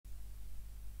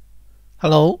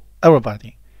Hello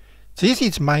everybody, this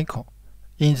is Michael.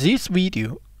 In this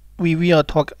video, we will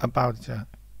talk about the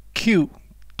queue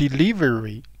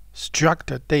delivery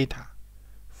structured data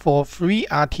for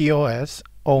FreeRTOS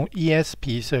on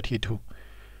ESP32.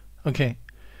 Okay,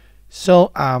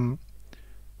 so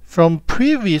from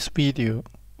previous video,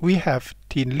 we have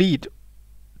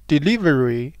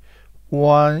delivery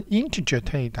one integer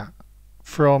data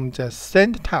from the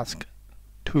send task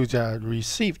to the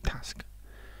receive task.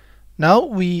 Now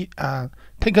we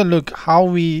take a look how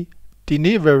we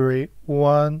deliver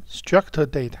one structured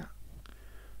data.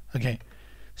 Okay,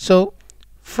 so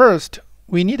first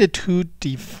we need to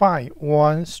define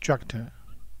one structure.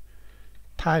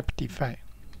 Type define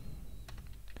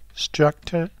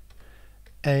structure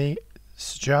a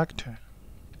structure.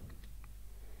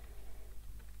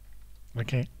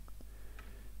 Okay,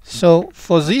 so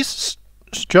for this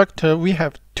structure we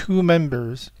have two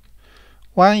members.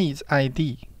 One is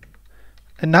ID.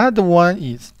 Another one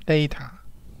is data.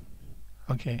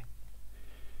 Okay.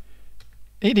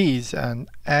 It is an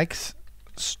X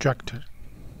structure.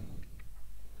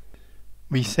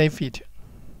 We save it.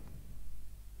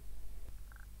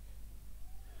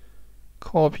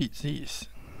 Copy this.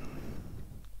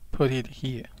 Put it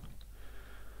here.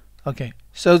 Okay.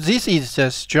 So this is the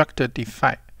structure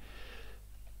defined.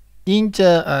 In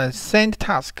the send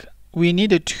task, we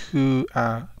need to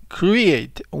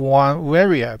create one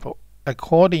variable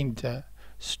according to the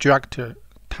structure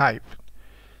type.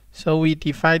 So we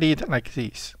define it like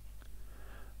this.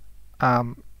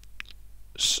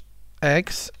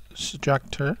 X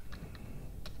structure.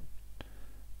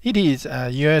 It is a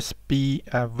USB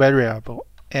variable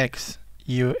X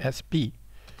USB.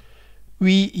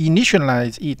 We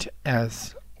initialize it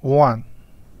as 1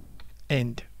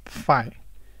 and 5.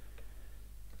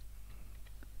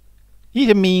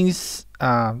 It means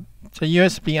the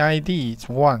USB ID is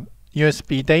 1.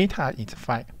 USB data is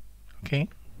 5. Okay,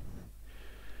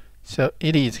 so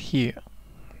it is here.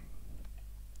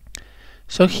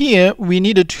 So here we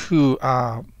need to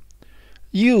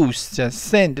use the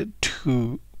send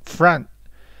to front.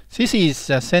 This is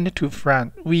the send to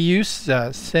front. We use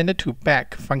the send to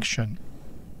back function.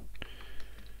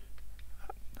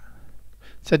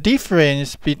 The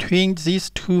difference between these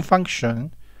two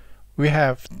functions, we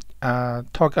have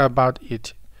talked about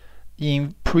it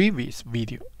in previous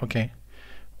video. Okay,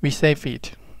 we save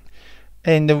it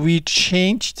and we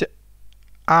change the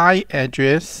I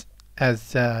address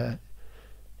as a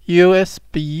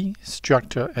USB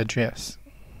structure address.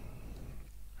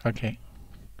 Okay,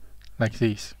 like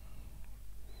this.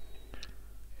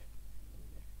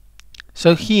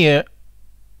 So here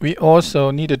we also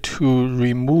need to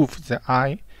remove the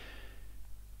I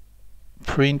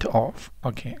print off.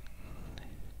 Okay,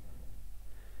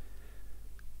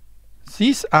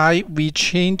 this I we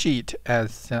change it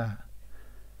as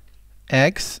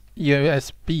X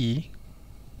USB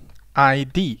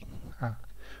ID.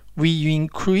 We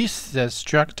increase the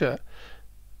structure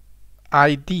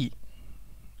ID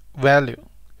value.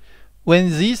 When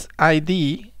this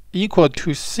ID equal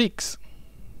to 6,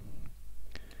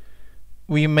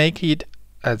 we make it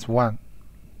as 1.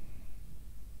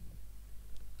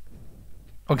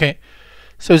 Okay,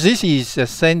 so this is the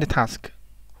send task.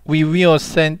 We will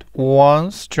send one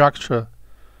structure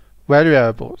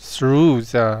variable through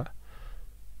the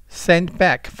send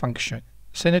back function,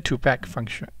 send to back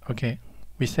function. Okay,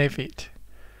 we save it.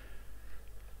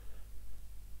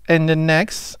 And the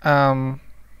next,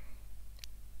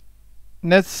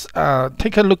 let's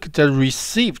take a look at the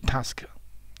receive task.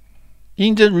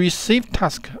 In the receive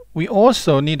task, we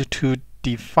also need to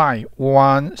define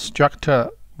one structure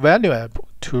variable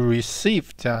to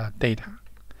receive the data.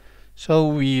 So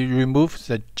we remove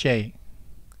the J,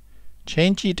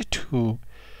 change it to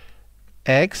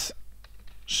X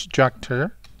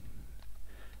structure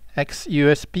X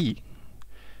USB.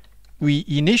 We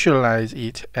initialize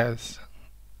it as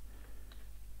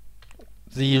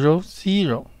 0,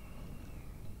 0.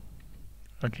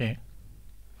 Okay.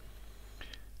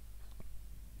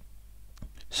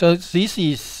 So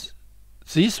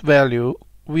this value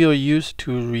we'll use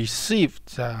to receive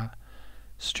the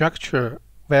structure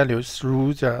value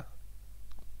through the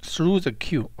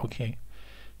queue. Okay,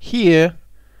 here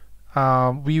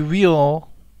we will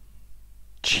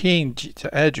change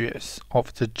the address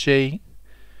of the J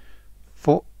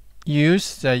for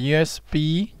use the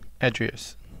USB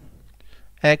address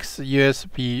X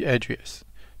USB address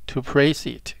to place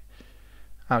it.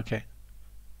 Okay,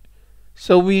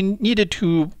 so we needed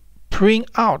to print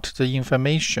out the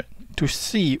information to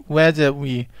see whether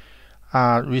we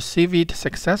receive it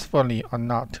successfully or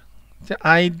not. The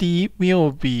ID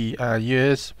will be a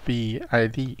USB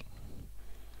ID.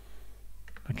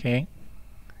 Okay,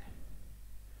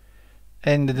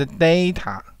 and the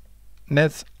data,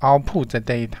 let's output the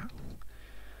data.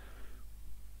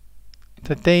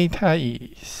 The data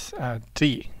is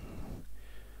D.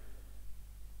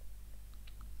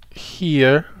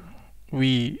 Here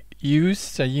we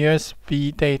use the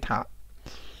USB data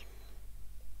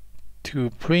to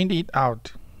print it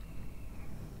out.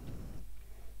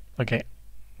 Okay,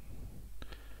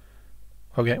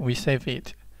 we save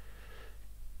it.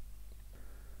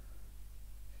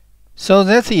 So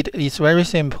that's it. It's very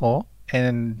simple,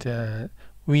 and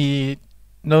we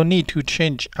no need to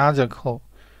change other code.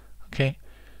 Okay,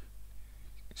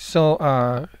 so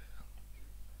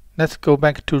let's go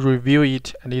back to review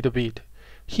it a little bit.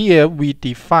 Here we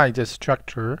define the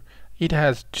structure. It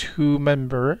has two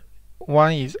members.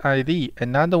 One is ID,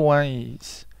 another one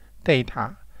is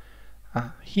data.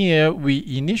 Here we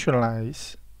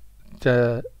initialize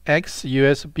the X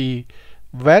USB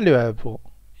variable,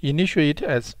 initiate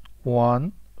as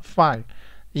 1, 5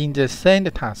 in the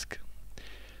send task.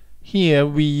 Here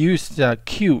we use the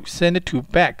Q send to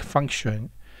back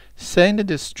function, send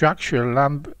the structure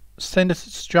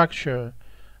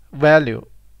value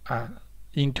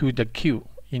into the queue.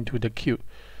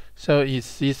 So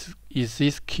is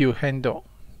this queue handle?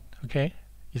 Okay,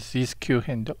 is this queue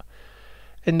handle?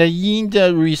 And in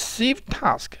the receive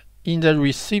task, we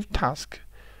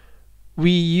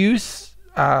use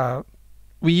the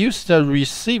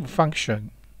receive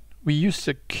function. We use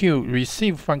the queue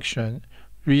receive function,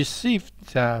 receive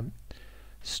the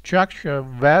structure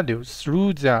value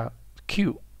through the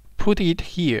queue, put it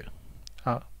here,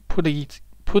 put it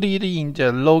in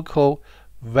the local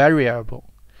variable.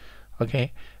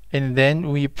 Okay, and then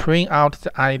we print out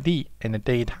the ID and the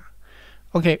data.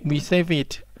 Okay, we save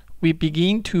it. We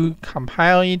begin to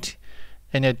compile it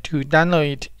and to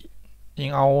download it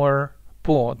in our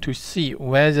board to see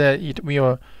whether it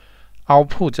will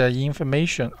output the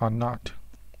information or not.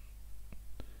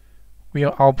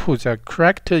 Will output the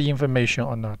correct information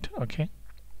or not. Okay.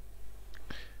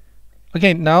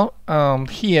 Okay, now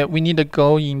here we need to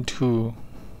go into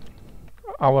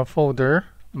our folder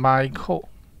my code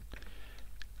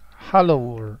hello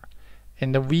world,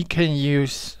 and we can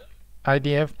use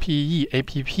IDFPE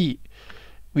app.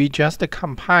 We just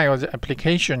compile the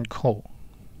application code.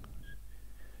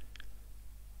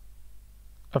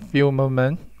 A few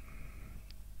moments.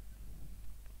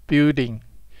 Building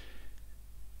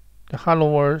the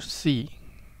hello world C,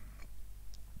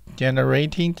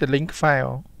 generating the link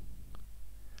file.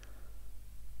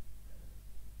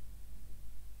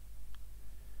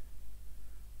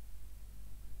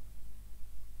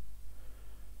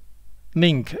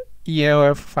 Link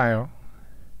ELF file,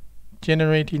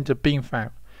 generating the bin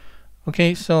file.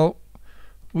 Okay, so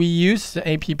we use the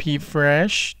app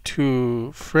fresh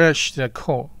to fresh the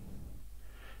code.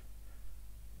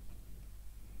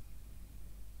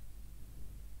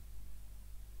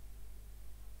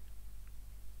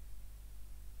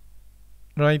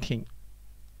 Writing,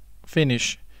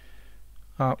 finish.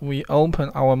 We open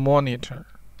our monitor.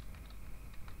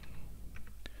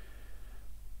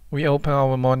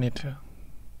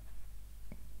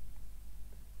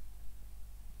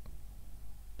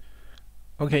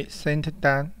 Okay, send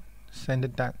done.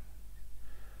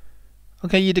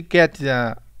 Okay, it gets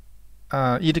the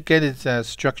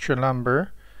structure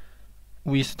number.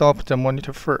 We stop the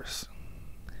monitor first.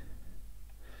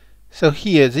 So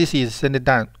here, this is send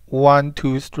done. 1,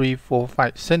 2, 3, 4,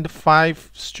 5. Send 5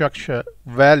 structure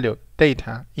value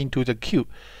data into the queue,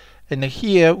 and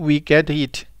here we get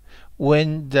it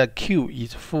when the queue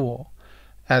is full,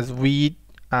 as we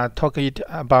talk it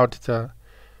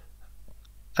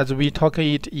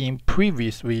in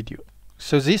previous video.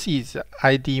 So this is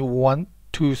ID 1,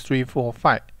 2, 3, 4,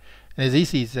 5, and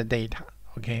this is the data.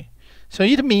 Okay, so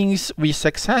it means we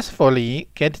successfully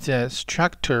get the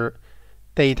structure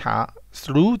data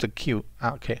through the queue.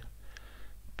 Okay,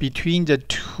 between the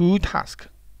two tasks.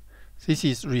 This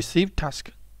is receive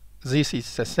task, this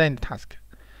is the send task.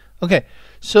 Okay,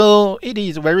 so it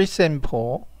is very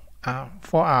simple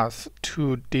for us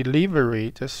to deliver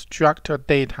the structured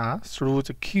data through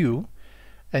the queue.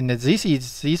 And this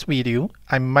is this video.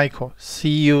 I'm Michael.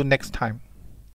 See you next time.